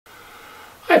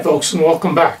Hi folks, and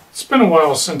welcome back. It's been a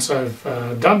while since I've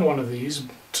done one of these,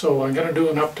 so I'm going to do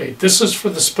an update. This is for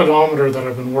the speedometer that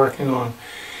I've been working on.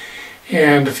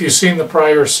 And if you've seen the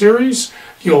prior series,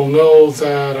 you'll know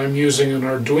that I'm using an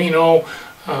Arduino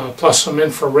plus some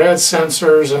infrared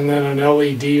sensors and then an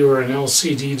LED or an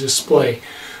LCD display.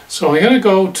 So I'm going to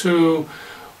go to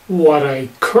what I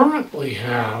currently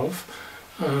have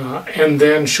and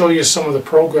then show you some of the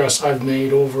progress I've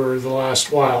made over the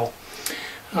last while.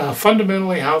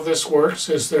 Fundamentally, how this works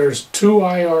is there's two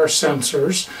IR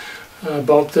sensors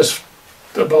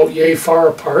about yay far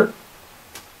apart,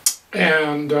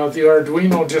 and the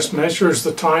Arduino just measures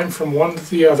the time from one to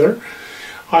the other.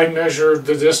 I measured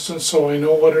the distance so I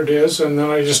know what it is, and then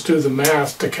I just do the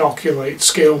math to calculate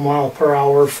scale mile per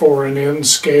hour for an N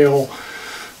scale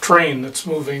train that's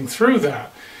moving through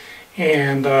that.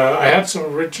 And I had some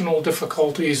original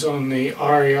difficulties on the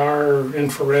IR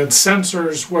infrared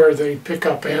sensors where they pick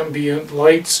up ambient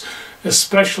lights,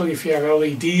 especially if you have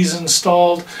LEDs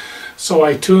installed. So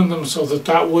I tuned them so that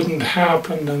that wouldn't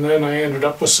happen, and then I ended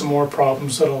up with some more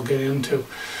problems that I'll get into.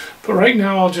 But right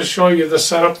now I'll just show you the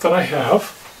setup that I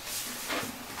have.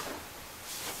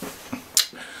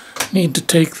 Need to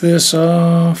take this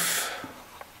off.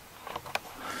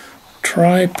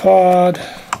 Tripod.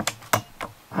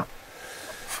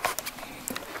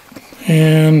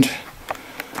 And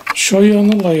show you on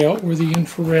the layout where the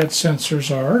infrared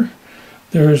sensors are.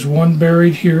 There's one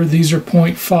buried here. These are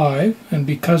 0.5, and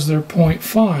because they're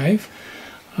 0.5,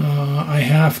 I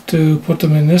have to put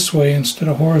them in this way instead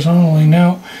of horizontally.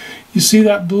 Now, you see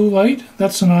that blue light?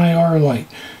 That's an IR light.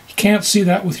 You can't see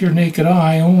that with your naked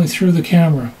eye, only through the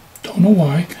camera. Don't know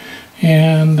why.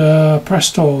 And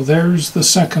presto, there's the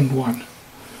second one.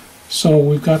 So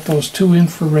we've got those two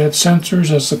infrared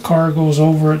sensors. As the car goes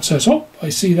over, it says, oh, I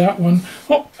see that one.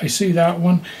 Oh, I see that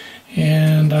one.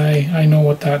 And I know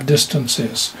what that distance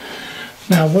is.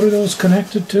 Now, what are those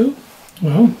connected to?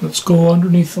 Well, let's go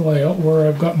underneath the layout where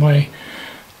I've got my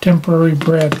temporary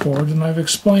breadboard. And I've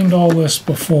explained all this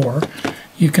before.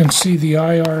 You can see the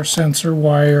IR sensor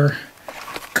wire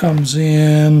comes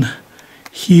in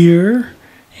here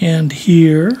and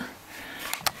here,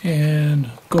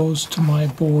 and goes to my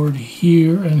board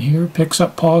here and here, picks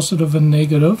up positive and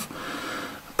negative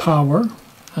power.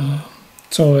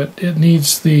 So it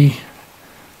needs the,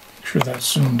 make sure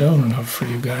that's zoomed out enough for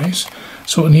you guys.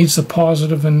 So it needs the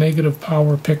positive and negative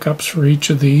power pickups for each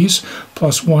of these,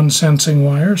 plus one sensing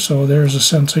wire. So there's a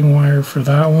sensing wire for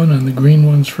that one, and the green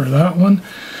one's for that one.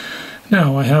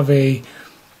 Now I have a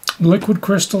liquid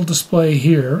crystal display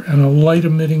here and a light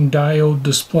emitting diode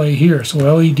display here, so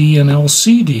LED and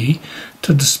LCD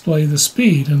to display the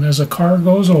speed. And as a car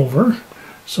goes over,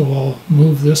 so I'll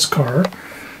move this car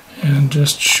and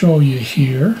just show you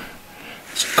here,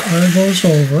 as a car goes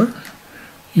over,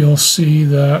 you'll see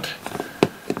that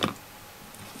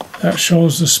that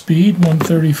shows the speed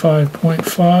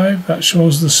 135.5. that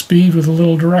shows the speed with a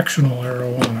little directional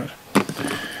arrow on it.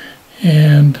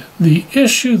 And the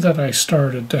issue that I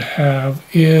started to have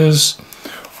is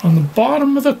on the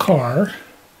bottom of the car,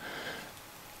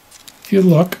 if you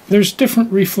look, there's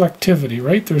different reflectivity,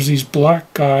 right? There's these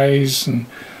black guys and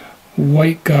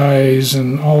white guys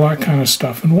and all that kind of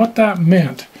stuff. And what that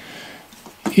meant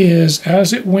is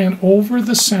as it went over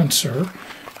the sensor,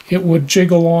 it would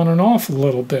jiggle on and off a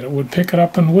little bit. It would pick it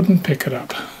up and wouldn't pick it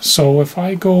up. So if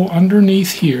I go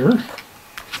underneath here,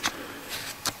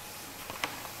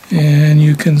 and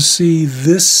you can see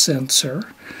this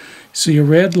sensor. See a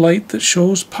red light that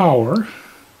shows power.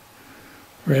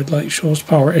 Red light shows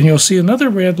power. And you'll see another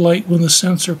red light when the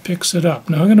sensor picks it up.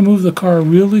 Now I'm going to move the car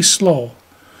really slow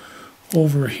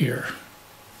over here.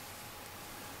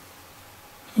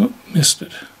 Oh, missed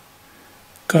it.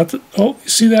 Got the, oh, you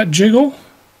see that jiggle?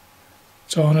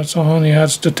 It's on, it's on. Yeah,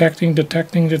 it's detecting,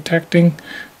 detecting, detecting.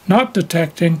 Not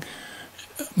detecting.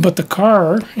 But the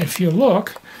car, if you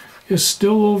look, is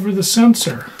still over the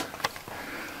sensor.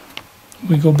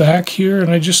 We go back here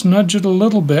and I just nudge it a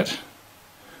little bit.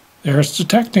 There it's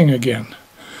detecting again.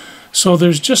 So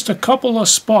there's just a couple of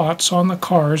spots on the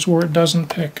cars where it doesn't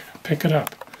pick it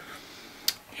up.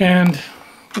 And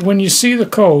when you see the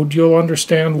code, you'll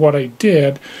understand what I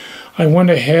did. I went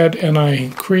ahead and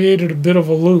I created a bit of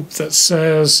a loop that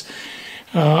says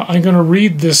I'm going to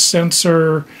read this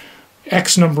sensor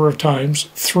X number of times,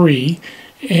 3,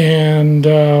 and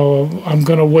I'm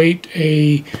going to wait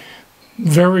a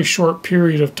very short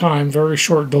period of time, very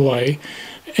short delay,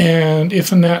 and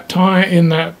if in that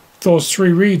time, those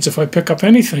 3 reads, if I pick up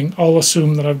anything, I'll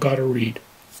assume that I've got a read.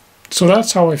 So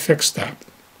that's how I fixed that.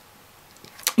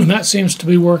 And that seems to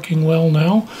be working well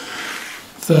now.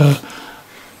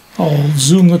 I'll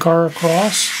zoom the car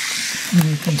across. And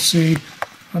you can see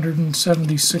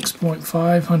 176.5,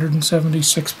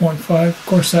 176.5. Of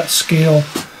course, that scale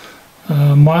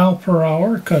mile per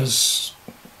hour, because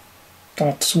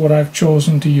that's what I've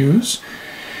chosen to use.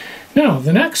 Now,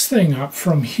 the next thing up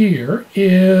from here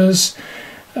is,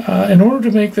 in order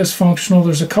to make this functional,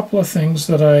 there's a couple of things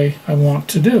that I want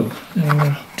to do. And I'm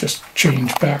going to just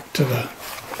change back to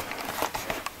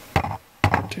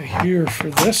here for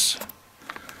this,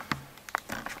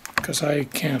 because I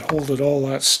can't hold it all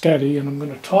that steady, and I'm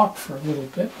going to talk for a little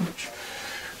bit, which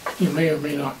you may or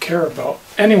may not care about.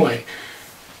 Anyway,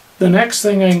 the next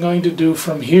thing I'm going to do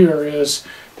from here is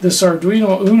this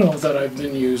Arduino Uno that I've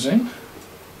been using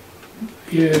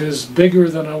is bigger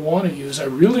than I want to use. I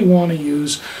really want to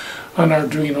use an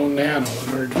Arduino Nano.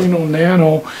 An Arduino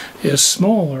Nano is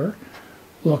smaller,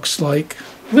 looks like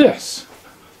this.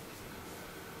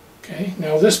 Okay,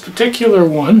 now this particular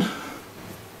one,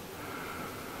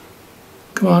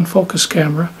 come on, focus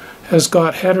camera, has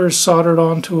got headers soldered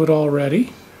onto it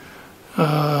already.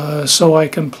 So I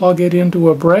can plug it into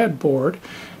a breadboard,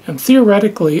 and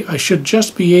theoretically I should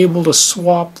just be able to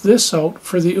swap this out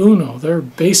for the Uno. They're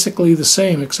basically the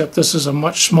same, except this is a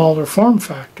much smaller form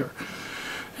factor.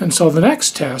 And so the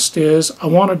next test is I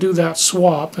want to do that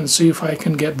swap and see if I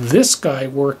can get this guy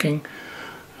working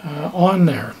on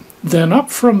there. Then up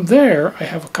from there I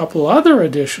have a couple other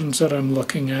additions that I'm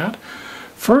looking at.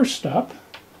 First up,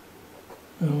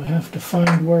 I'll have to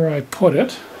find where I put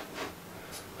it.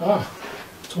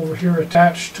 It's over here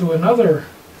attached to another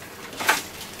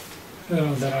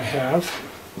that I have,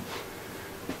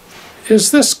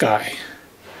 is this guy.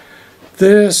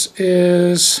 This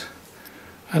is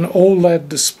an OLED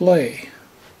display,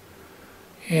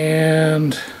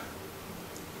 and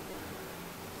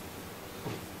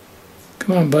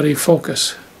come on buddy,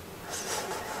 focus.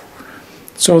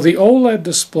 So the OLED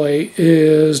display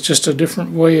is just a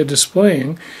different way of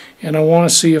displaying, and I want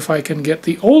to see if I can get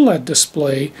the OLED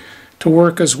display to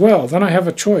work as well. Then I have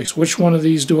a choice. Which one of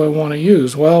these do I want to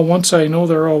use? Well, once I know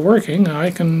they're all working, I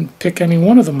can pick any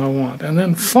one of them I want. And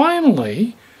then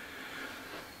finally,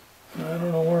 I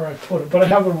don't know where I put it, but I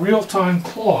have a real-time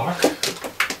clock.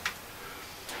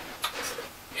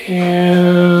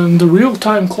 And the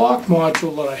real-time clock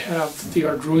module that I have, the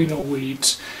Arduino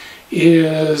reads,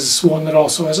 is one that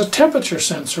also has a temperature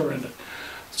sensor in it.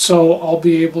 So I'll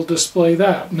be able to display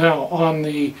that. Now on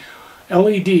the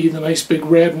LED, the nice big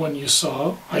red one you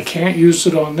saw, I can't use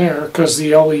it on there because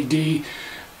the LED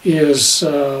is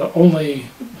only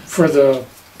for the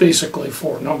basically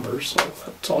 4 numbers, so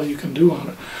that's all you can do on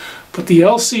it. But the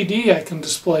LCD I can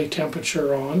display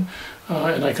temperature on,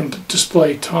 and I can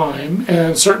display time,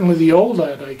 and certainly the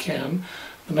OLED I can.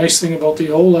 The nice thing about the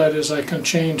OLED is I can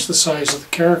change the size of the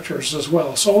characters as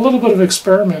well. So a little bit of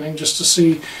experimenting just to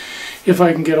see if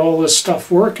I can get all this stuff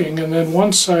working, and then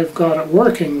once I've got it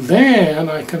working, then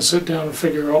I can sit down and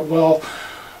figure out, well,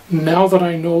 now that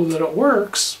I know that it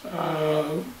works,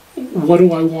 what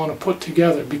do I want to put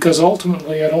together? Because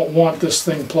ultimately I don't want this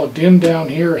thing plugged in down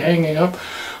here, hanging up.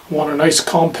 I want a nice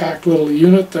compact little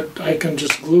unit that I can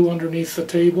just glue underneath the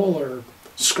table or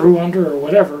screw under or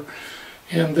whatever,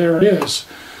 and there it is.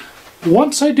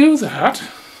 Once I do that,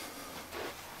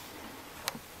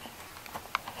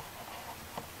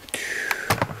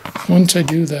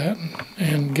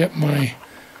 and get my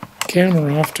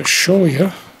camera off to show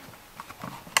you,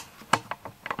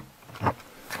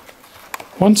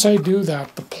 once I do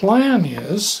that, the plan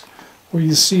is, where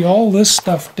you see all this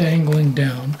stuff dangling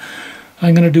down,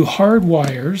 I'm going to do hard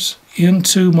wires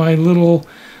into my little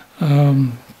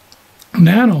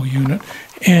nano unit,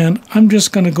 and I'm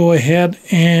just going to go ahead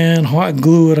and hot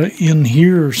glue it in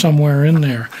here or somewhere in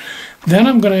there. Then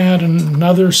I'm going to add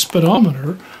another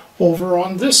speedometer over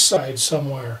on this side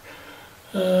somewhere.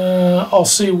 I'll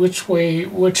see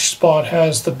which spot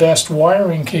has the best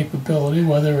wiring capability,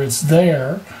 whether it's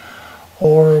there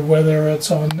or whether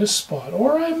it's on this spot.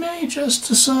 Or I may just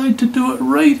decide to do it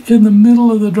right in the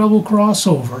middle of the double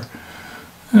crossover.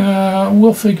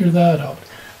 We'll figure that out.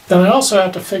 Then I also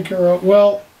have to figure out,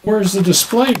 well, where's the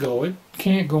display go? It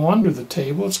can't go under the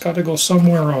table. It's got to go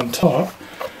somewhere on top.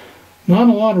 Not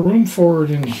a lot of room for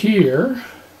it in here.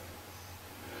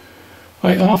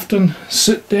 I often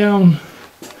sit down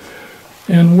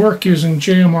and work using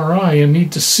JMRI and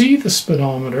need to see the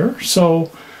speedometer,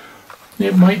 so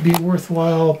it might be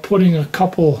worthwhile putting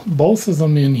both of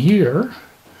them in here,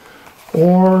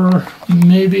 or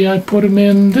maybe I put them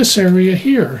in this area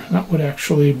here. That would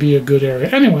actually be a good area.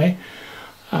 Anyway,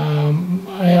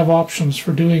 I have options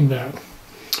for doing that.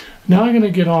 Now I'm going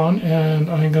to get on and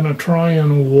I'm going to try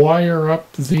and wire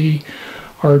up the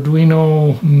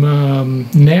Arduino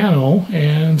Nano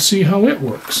and see how it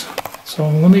works. So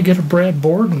let me get a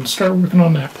breadboard and start working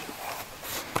on that.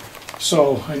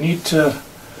 So I need to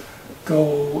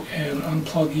go and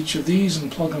unplug each of these and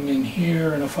plug them in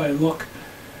here, and if I look,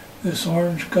 this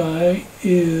orange guy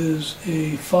is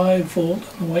a 5 volt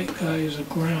and the white guy is a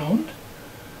ground.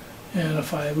 And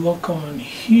if I look on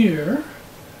here,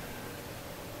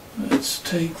 let's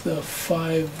take the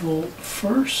 5 volt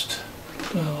first.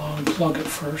 I'll unplug it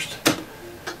first.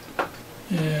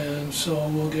 And so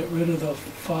we'll get rid of the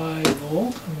 5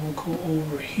 volt and we'll go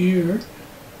over here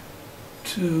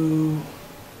to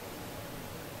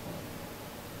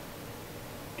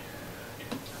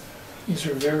these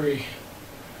are very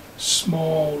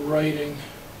small writing.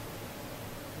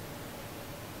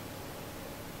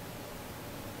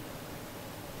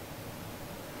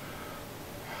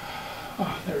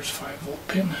 There's 5 volt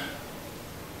pin.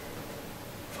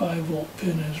 5 volt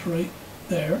pin is right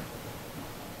there.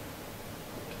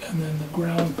 And then the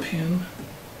ground pin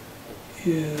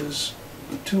is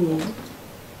 2 over.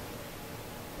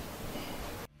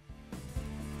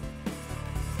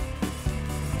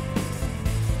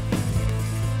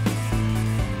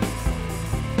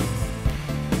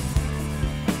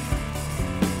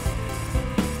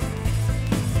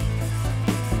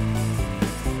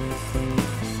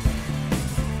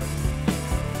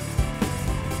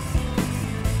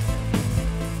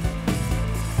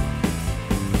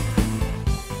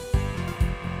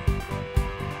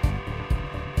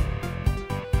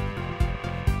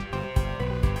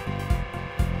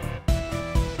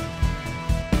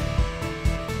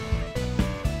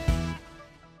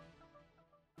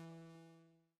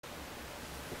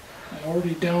 I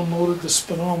already downloaded the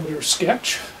speedometer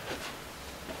sketch.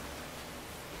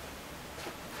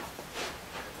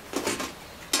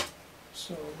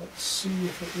 So let's see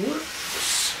if it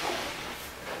works.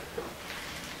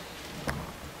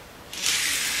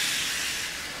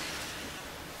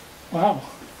 Wow.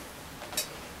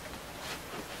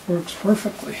 Works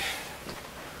perfectly.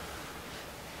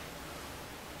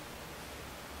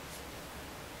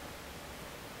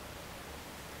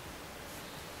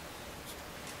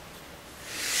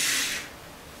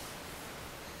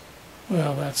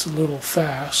 Well, that's a little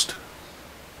fast.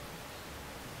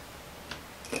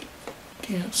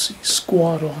 Can't see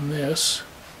squat on this.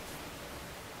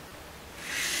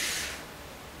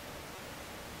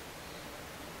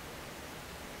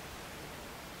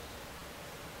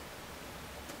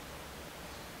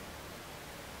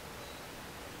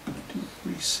 Do a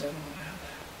reset on that.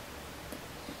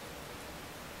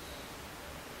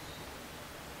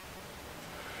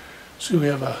 So we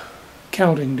have a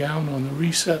counting down on the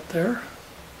reset there.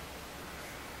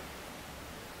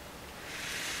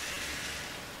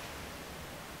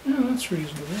 Yeah, that's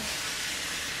reasonable.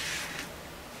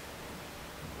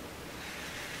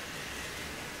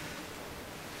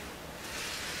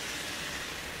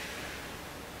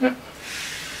 Yeah,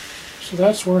 so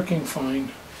that's working fine.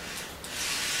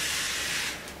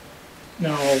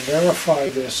 Now I'll verify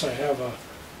this. I have a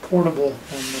portable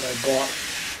one that I bought.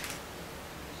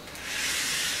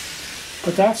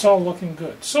 But that's all looking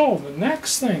good. So the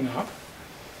next thing up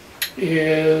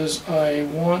is I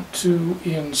want to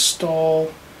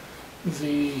install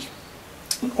the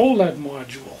OLED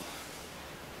module,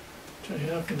 which I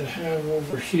happen to have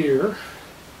over here.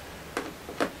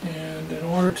 And in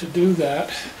order to do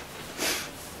that,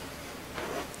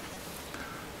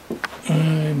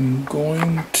 I'm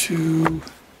going to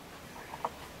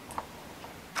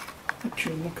let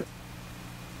you look at.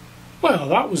 Well,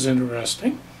 that was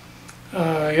interesting.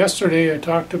 Yesterday I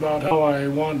talked about how I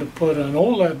wanted to put an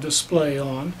OLED display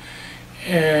on,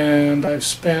 and I've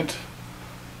spent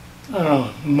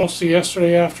most of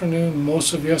yesterday afternoon,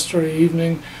 most of yesterday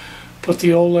evening, put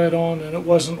the OLED on and it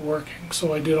wasn't working.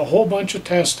 So I did a whole bunch of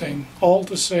testing, all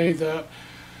to say that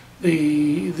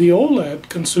the OLED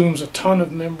consumes a ton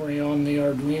of memory on the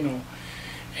Arduino.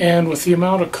 And with the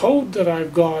amount of code that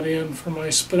I've got in for my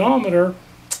speedometer,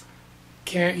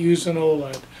 can't use an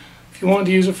OLED. If you wanted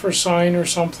to use it for sign or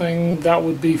something, that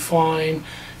would be fine.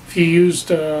 If you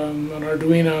used an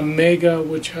Arduino Mega,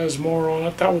 which has more on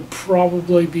it, that would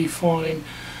probably be fine.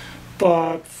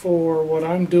 But for what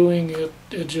I'm doing,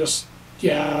 it just,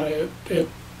 yeah, it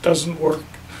doesn't work.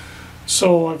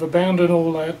 So I've abandoned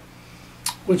OLED,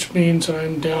 which means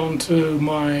I'm down to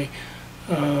my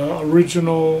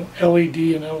original LED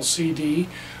and LCD.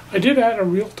 I did add a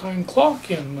real-time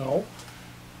clock in though,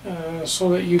 so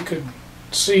that you could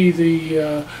see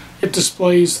the, it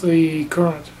displays the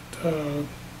current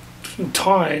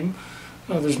time.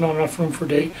 There's not enough room for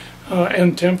date,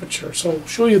 and temperature. So I'll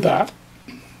show you that.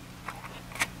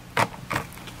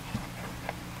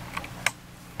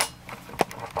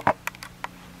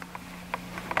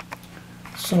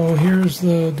 So here's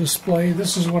the display.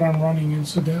 This is what I'm running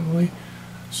incidentally.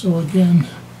 So again,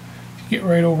 get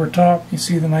right over top, you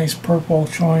see the nice purple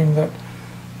showing that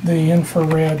the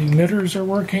infrared emitters are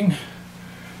working.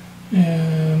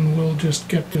 And we'll just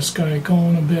get this guy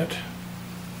going a bit.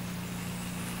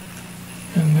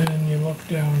 And then you look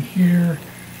down here,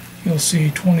 you'll see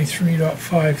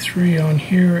 23.53 on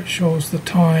here. It shows the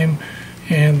time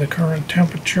and the current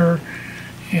temperature.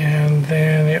 And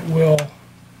then it will,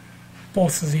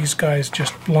 both of these guys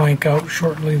just blank out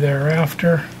shortly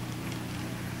thereafter.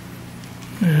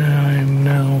 And I'm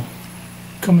now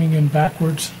coming in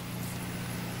backwards.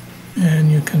 And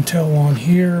you can tell on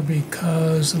here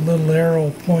because the little arrow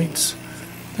points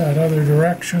that other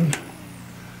direction.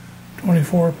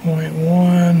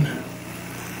 24.1.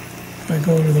 If I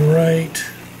go to the right,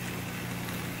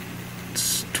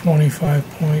 it's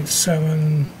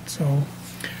 25.7. So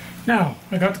now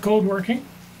I got the code working.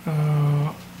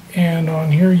 And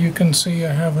on here you can see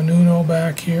I have an Uno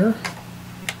back here.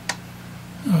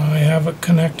 I have it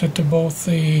connected to both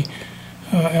the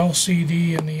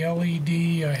LCD and the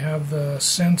LED. I have the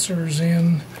sensors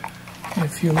in.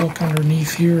 If you look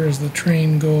underneath here as the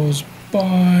train goes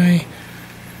by,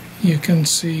 you can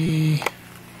see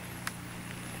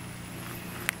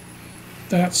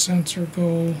that sensor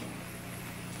go.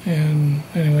 And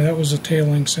anyway, that was a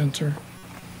tailing sensor.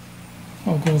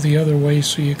 I'll go the other way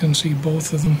so you can see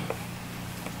both of them.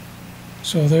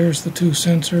 So there's the two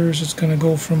sensors. It's going to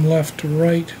go from left to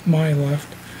right, my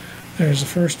left. There's the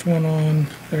first one on,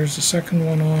 there's the second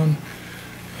one on.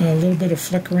 A little bit of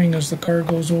flickering as the car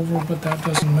goes over, but that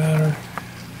doesn't matter.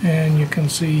 And you can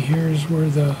see here's where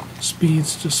the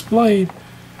speed's displayed.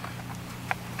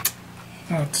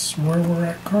 That's where we're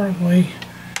at currently.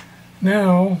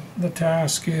 Now the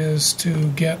task is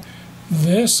to get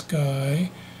this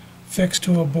guy fixed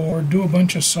to a board, do a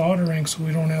bunch of soldering so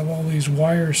we don't have all these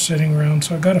wires sitting around.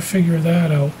 So I've got to figure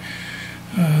that out.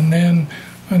 And then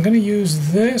I'm going to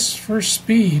use this for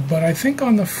speed, but I think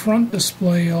on the front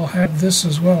display I'll have this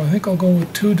as well. I think I'll go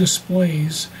with two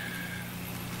displays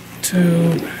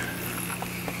to,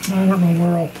 I don't know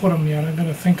where I'll put them yet. I'm going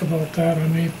to think about that. I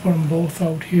may put them both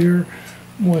out here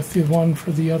with the one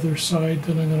for the other side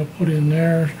that I'm going to put in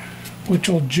there, which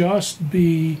will just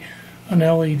be an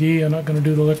LED. I'm not going to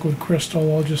do the liquid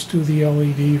crystal. I'll just do the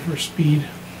LED for speed.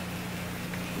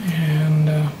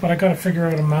 And but I got to figure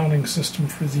out a mounting system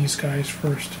for these guys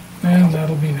first, and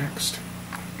that'll be next.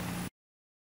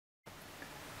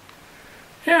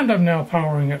 And I'm now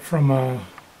powering it from a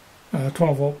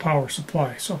 12-volt power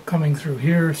supply. So coming through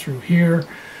here,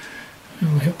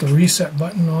 I'll hit the reset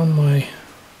button on my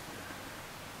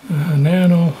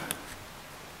Nano.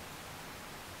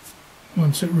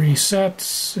 Once it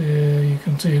resets, you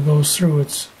can see it goes through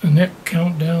its init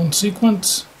countdown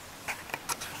sequence.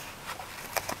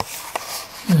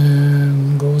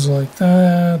 And goes like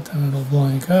that, and it'll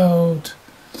blank out.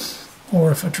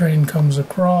 Or if a train comes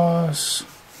across, you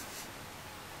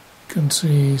can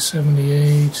see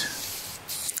 78,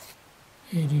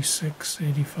 86,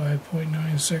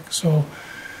 85.96. So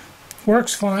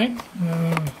works fine.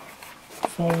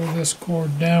 Follow this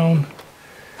cord down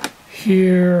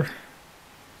here,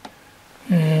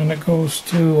 and it goes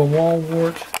to a wall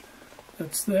wart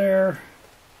that's there.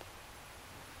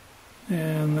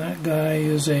 And that guy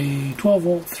is a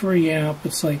 12-volt 3-amp.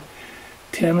 It's like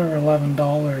 $10 or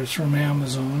 $11 from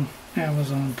Amazon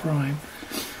Prime,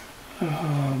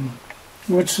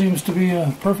 which seems to be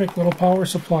a perfect little power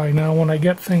supply. Now when I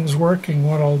get things working,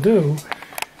 what I'll do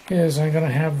is I'm going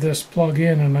to have this plug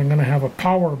in, and I'm going to have a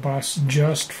power bus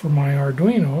just for my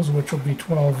Arduinos, which will be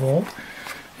 12 volt,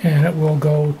 and it will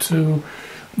go to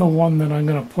the one that I'm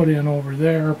going to put in over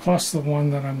there, plus the one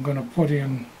that I'm going to put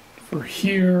in for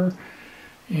here.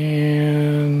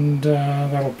 And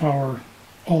that'll power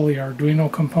all the Arduino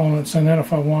components. And then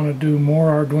if I want to do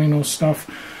more Arduino stuff,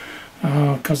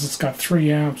 because it's got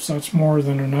 3 amps, that's more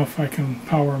than enough. I can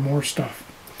power more stuff.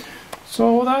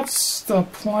 So that's the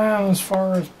plan as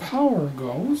far as power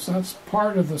goes. That's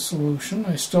part of the solution.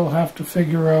 I still have to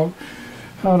figure out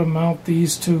how to mount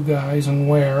these two guys and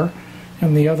where,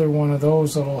 and the other one of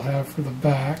those that I'll have for the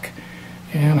back,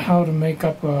 and how to make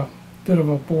up a bit of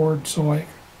a board so I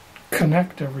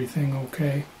connect everything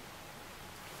okay.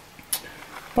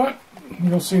 But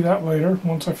you'll see that later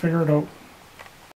once I figure it out.